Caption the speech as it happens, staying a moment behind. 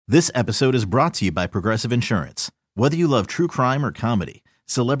This episode is brought to you by Progressive Insurance. Whether you love true crime or comedy,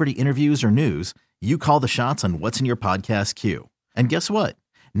 celebrity interviews or news, you call the shots on what's in your podcast queue. And guess what?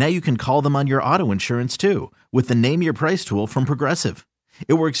 Now you can call them on your auto insurance too with the Name Your Price tool from Progressive.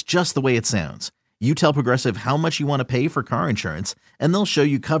 It works just the way it sounds. You tell Progressive how much you want to pay for car insurance, and they'll show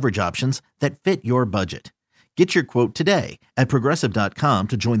you coverage options that fit your budget. Get your quote today at Progressive.com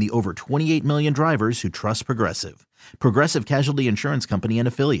to join the over 28 million drivers who trust Progressive. Progressive Casualty Insurance Company and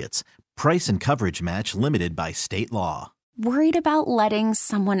Affiliates. Price and coverage match limited by state law. Worried about letting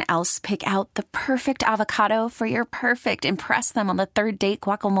someone else pick out the perfect avocado for your perfect impress them on the third date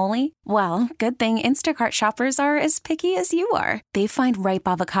guacamole? Well, good thing Instacart shoppers are as picky as you are. They find ripe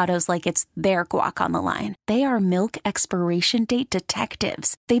avocados like it's their guac on the line. They are milk expiration date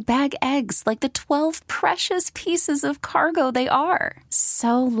detectives. They bag eggs like the 12 precious pieces of cargo they are.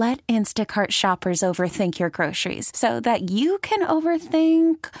 So let Instacart shoppers overthink your groceries so that you can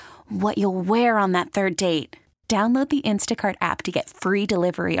overthink what you'll wear on that third date. Download the Instacart app to get free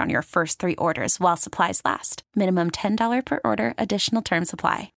delivery on your first 3 orders while supplies last. Minimum $10 per order. Additional terms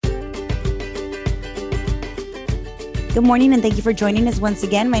apply. Good morning, and thank you for joining us once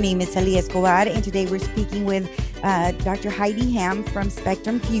again. My name is Eli Escobar, and today we're speaking with Dr. Heidi Ham from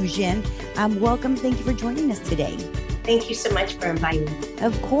Spectrum Fusion. Welcome. Thank you for joining us today. Thank you so much for inviting me.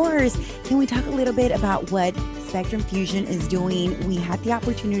 Of course. Can we talk a little bit about what Spectrum Fusion is doing? We had the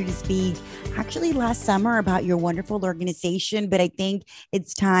opportunity to speak actually last summer about your wonderful organization, but I think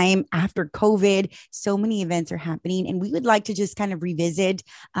it's time after COVID. So many events are happening, and we would like to just kind of revisit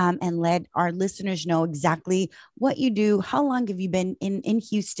and let our listeners know exactly what you do. How long have you been in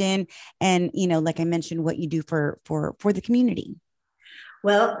Houston? And, you know, like I mentioned, what you do for the community.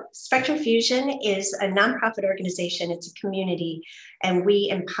 Well, Spectrum Fusion is a nonprofit organization. It's a community, and we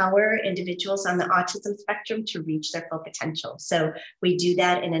empower individuals on the autism spectrum to reach their full potential. So we do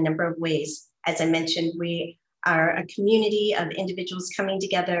that in a number of ways. As I mentioned, we are a community of individuals coming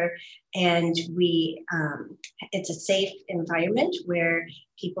together, and it's a safe environment where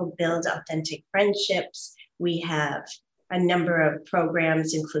people build authentic friendships. We have a number of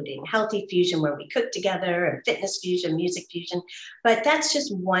programs, including Healthy Fusion, where we cook together, and Fitness Fusion, Music Fusion, but that's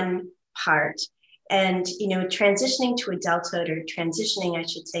just one part. And, you know, transitioning to adulthood, or transitioning, I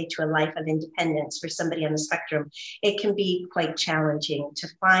should say, to a life of independence for somebody on the spectrum, it can be quite challenging to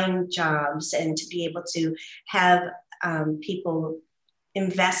find jobs and to be able to have people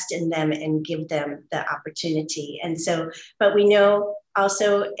invest in them and give them the opportunity. And so, but we know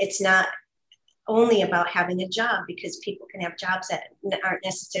also it's not only about having a job, because people can have jobs that aren't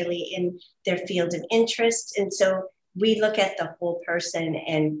necessarily in their field of interest. And so we look at the whole person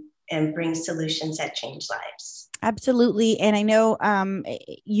and bring solutions that change lives. Absolutely. And I know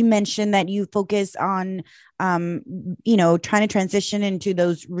you mentioned that you focus on, trying to transition into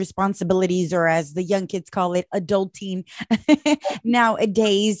those responsibilities, or as the young kids call it, adulting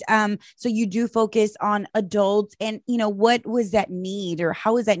nowadays. So you do focus on adults, and, you know, what was that need, or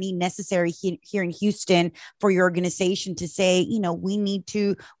how is that need necessary here in Houston for your organization to say, you know, we need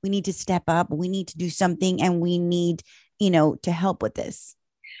to step up, we need to do something, and we need, to help with this?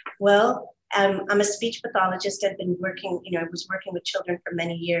 Well, I'm a speech pathologist. I've been working, I was working with children for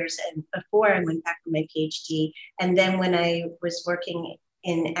many years, and before I went back for my Ph.D. And then when I was working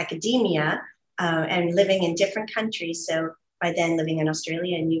in academia and living in different countries, so by then living in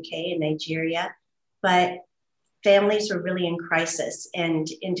Australia and UK and Nigeria, but families were really in crisis, and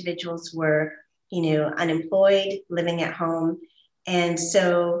individuals were, unemployed, living at home. And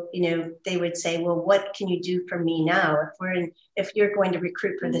so, they would say, well, what can you do for me now? If you're going to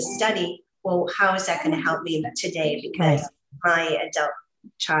recruit for this study, well, how is that going to help me today? Because my adult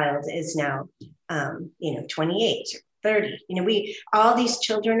child is now, 28 or 30. All these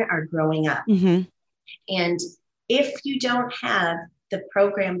children are growing up. Mm-hmm. And if you don't have the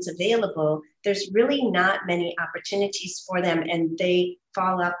programs available, there's really not many opportunities for them, and they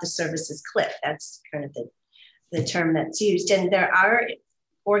fall off the services cliff. That's kind of the term that's used. And there are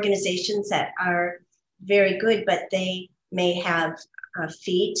organizations that are very good, but they may have a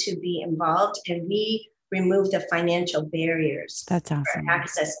fee to be involved, and we remove the financial barriers. That's awesome. For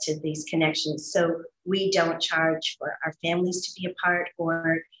access to these connections. So we don't charge for our families to be a part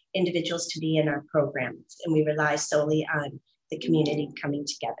or individuals to be in our programs, and we rely solely on the community coming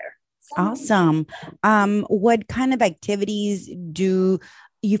together. Awesome. What kind of activities do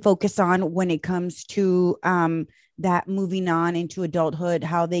you focus on when it comes to that moving on into adulthood,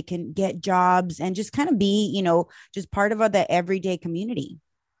 how they can get jobs and just kind of be, just part of the everyday community?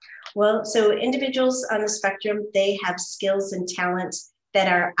 Well, so individuals on the spectrum, they have skills and talents that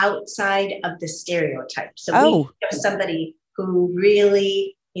are outside of the stereotype. So we have somebody who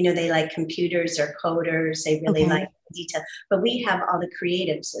really they like computers or coders. They really like detail. But we have all the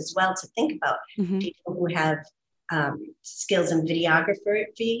creatives as well to think about. People who have skills in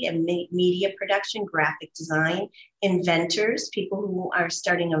videography and media production, graphic design, inventors, people who are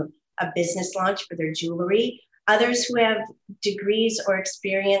starting a business launch for their jewelry, others who have degrees or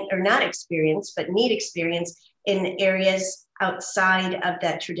experience, or not experience, but need experience in areas outside of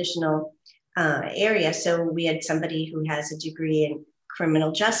that traditional area. So we had somebody who has a degree in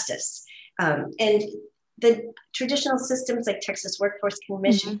criminal justice. And the traditional systems like Texas Workforce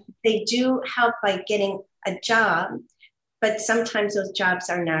Commission, they do help by getting a job, but sometimes those jobs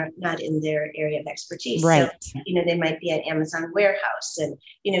are not in their area of expertise. Right. So, they might be at Amazon warehouse, and,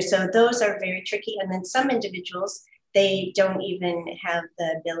 so those are very tricky. And then some individuals, they don't even have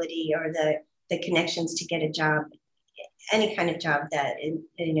the ability or the connections to get a job, any kind of job that,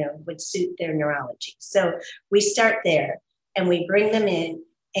 would suit their neurology. So we start there and we bring them in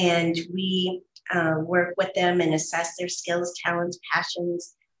and we work with them and assess their skills, talents,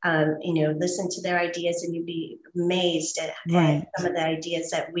 passions, listen to their ideas, and you'd be amazed at some of the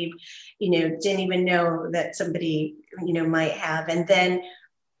ideas that we, didn't even know that somebody, might have. And then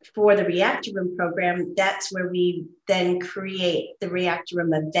for the Reactor Room program, that's where we then create the Reactor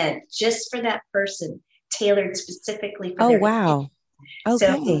Room event just for that person, tailored specifically for their wow. Okay.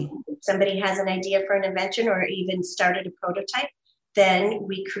 So if somebody has an idea for an invention or even started a prototype, then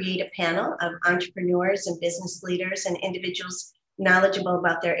we create a panel of entrepreneurs and business leaders and individuals knowledgeable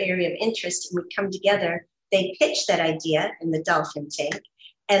about their area of interest, and we come together. They pitch that idea in the dolphin tank,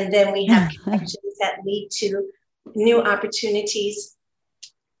 and then we have connections that lead to new opportunities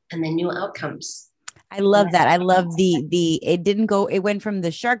and then new outcomes. I love that. I love it went from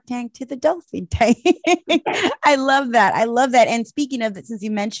the Shark Tank to the dolphin tank. I love that. I love that. And speaking of that, since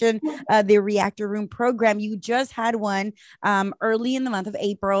you mentioned the Reactor Room program, you just had one early in the month of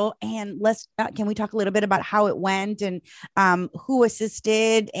April. And can we talk a little bit about how it went and who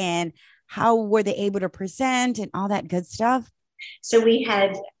assisted and how were they able to present and all that good stuff? So we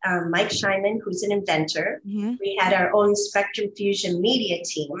had Mike Scheinman, who's an inventor. We had our own Spectrum Fusion media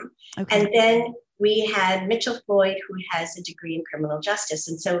team. And then we had Mitchell Floyd, who has a degree in criminal justice.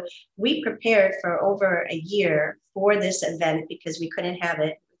 And so we prepared for over a year for this event because we couldn't have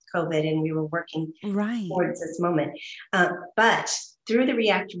it with COVID and we were working towards this moment. But through the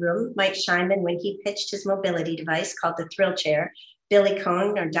Reactor Room, Mike Scheinman, when he pitched his mobility device called the Thrill Chair, Billy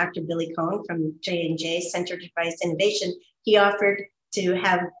Cohn, or Dr. Billy Cohn from J&J Center for Device Innovation, he offered to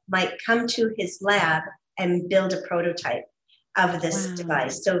have Mike come to his lab and build a prototype of this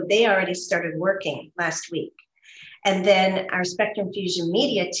device. So they already started working last week. And then our Spectrum Fusion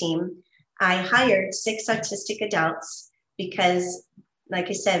media team, I hired 6 autistic adults because, like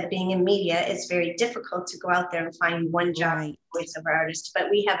I said, being in media, it's very difficult to go out there and find one job voiceover artist. But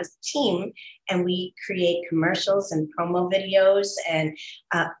we have a team and we create commercials and promo videos and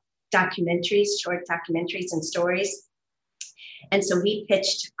documentaries, short documentaries and stories. And so we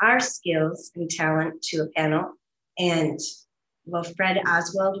pitched our skills and talent to a panel. And Fred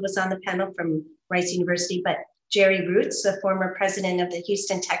Oswald was on the panel from Rice University, but Jerry Roots, the former president of the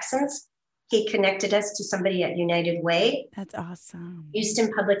Houston Texans, he connected us to somebody at United Way. That's awesome.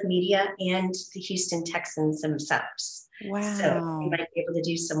 Houston Public Media and the Houston Texans themselves. Wow. So we might be able to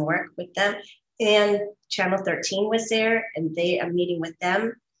do some work with them. And Channel 13 was there, and they are meeting with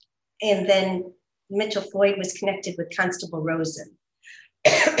them. And then Mitchell Floyd was connected with Constable Rosen.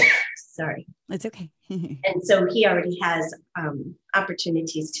 Sorry. It's okay. And so he already has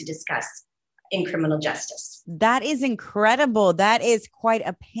opportunities to discuss in criminal justice. That is incredible. That is quite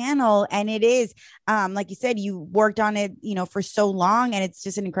a panel. And it is, like you said, you worked on it, for so long, and it's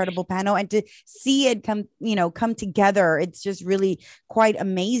just an incredible panel, and to see it come together, it's just really quite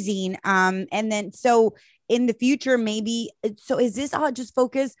amazing. And then, so in the future, maybe, so is this all just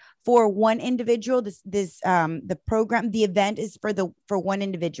focused for one individual? The program, the event is for one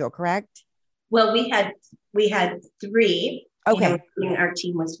individual, correct? Well, we had 3. Okay. Our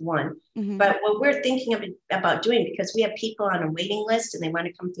team was 1. But what we're thinking about doing, because we have people on a waiting list and they want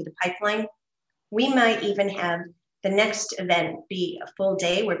to come through the pipeline, we might even have the next event be a full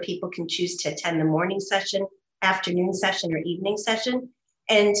day where people can choose to attend the morning session, afternoon session, or evening session.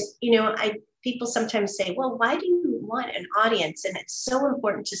 And, people sometimes say, well, why do you want an audience? And it's so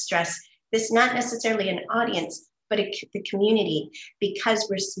important to stress this, not necessarily an audience, but the community, because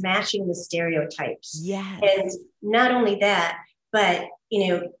we're smashing the stereotypes. Yes. And not only that, but,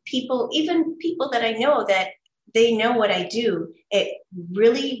 people that I know that they know what I do, it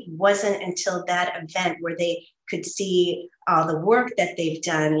really wasn't until that event where they could see all the work that they've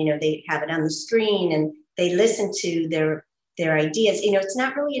done. They have it on the screen and they listen to their their ideas. It's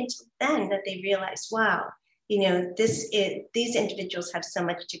not really until then that they realize, wow, these individuals have so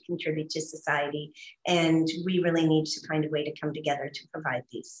much to contribute to society, and we really need to find a way to come together to provide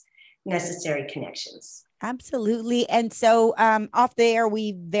these necessary connections. Absolutely. And so off the air,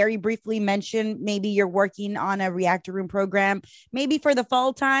 we very briefly mentioned maybe you're working on a Reactor Room program, maybe for the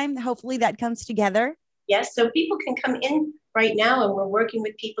fall time. Hopefully that comes together. Yes. So people can come in right now, and we're working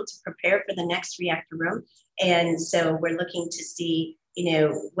with people to prepare for the next Reactor Room. And so we're looking to see,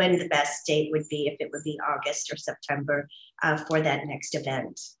 when the best date would be, if it would be August or September for that next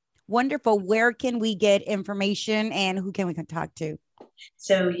event. Wonderful. Where can we get information, and who can we talk to?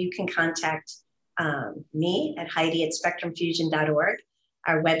 So you can contact me at Heidi at spectrumfusion.org,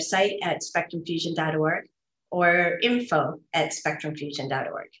 our website at spectrumfusion.org, or info at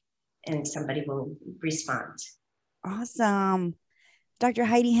spectrumfusion.org, and somebody will respond. Awesome. Dr.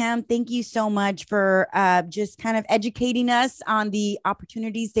 Heidi Ham, thank you so much for just kind of educating us on the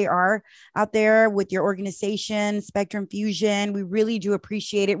opportunities there are out there with your organization, Spectrum Fusion. We really do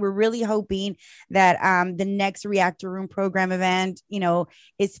appreciate it. We're really hoping that the next Reactor Room program event,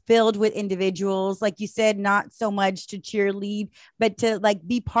 is filled with individuals, like you said, not so much to cheerlead, but to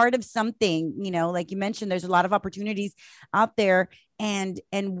be part of something, like you mentioned, there's a lot of opportunities out there. And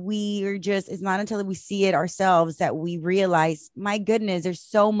we are it's not until we see it ourselves that we realize, my goodness, there's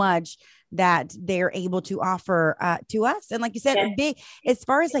so much that they're able to offer to us. And like you said, big, as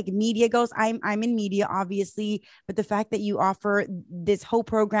far as media goes, I'm in media, obviously, but the fact that you offer this whole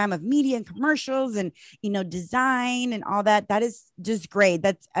program of media and commercials and, design and all that, that is just great.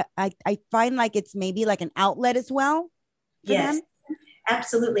 That's, I find it's maybe an outlet as well. Yes, them.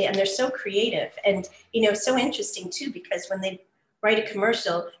 Absolutely. And they're so creative and, so interesting too, because when they write a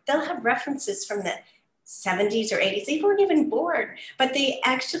commercial, they'll have references from the 70s or 80s. They weren't even born, but they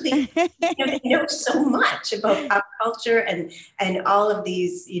actually they know so much about pop culture and all of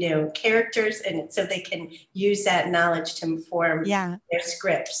these characters, and so they can use that knowledge to inform their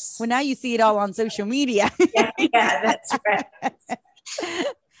scripts. Well, now you see it all on social media. yeah, that's right.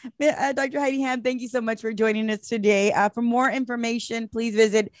 Dr. Heidi Ham, thank you so much for joining us today. For more information, please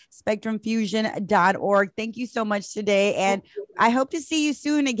visit spectrumfusion.org. Thank you so much today. And I hope to see you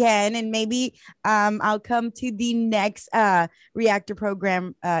soon again. And maybe I'll come to the next Reactor Room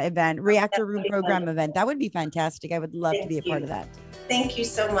program event. That would be fantastic. I would love to be a part of that. Thank you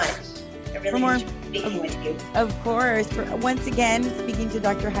so much. I really enjoyed speaking with you. Of course. Once again, speaking to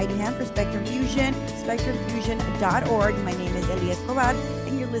Dr. Heidi Ham for Spectrum Fusion, spectrumfusion.org. My name is Eli Escobar,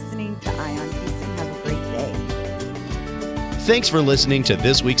 and you're listening to Ion Houston. Have a great day. Thanks for listening to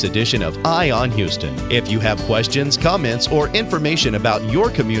this week's edition of Ion Houston. If you have questions, comments, or information about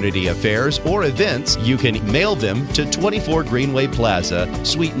your community affairs or events, you can mail them to 24 Greenway Plaza,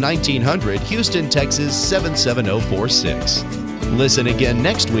 Suite 1900, Houston, Texas 77046. Listen again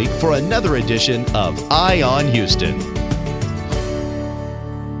next week for another edition of Ion Houston.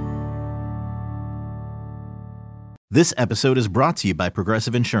 This episode is brought to you by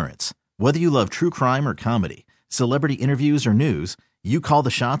Progressive Insurance. Whether you love true crime or comedy, celebrity interviews or news, you call the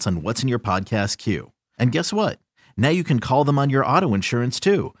shots on what's in your podcast queue. And guess what? Now you can call them on your auto insurance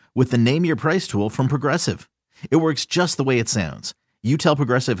too with the Name Your Price tool from Progressive. It works just the way it sounds. You tell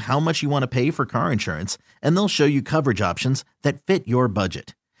Progressive how much you want to pay for car insurance, and they'll show you coverage options that fit your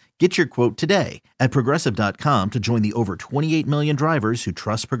budget. Get your quote today at Progressive.com to join the over 28 million drivers who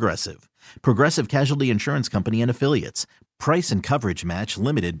trust Progressive. Progressive Casualty Insurance Company and Affiliates. Price and coverage match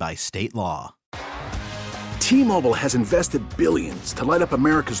limited by state law. T-Mobile has invested billions to light up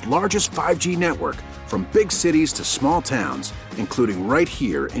America's largest 5G network, from big cities to small towns, including right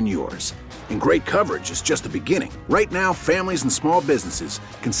here in yours. And great coverage is just the beginning. Right now, families and small businesses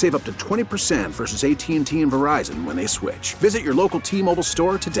can save up to 20% versus AT&T and Verizon when they switch. Visit your local T-Mobile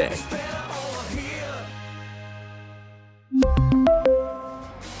store today.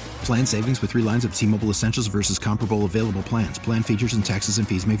 Plan savings with 3 lines of T-Mobile Essentials versus comparable available plans. Plan features and taxes and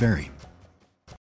fees may vary.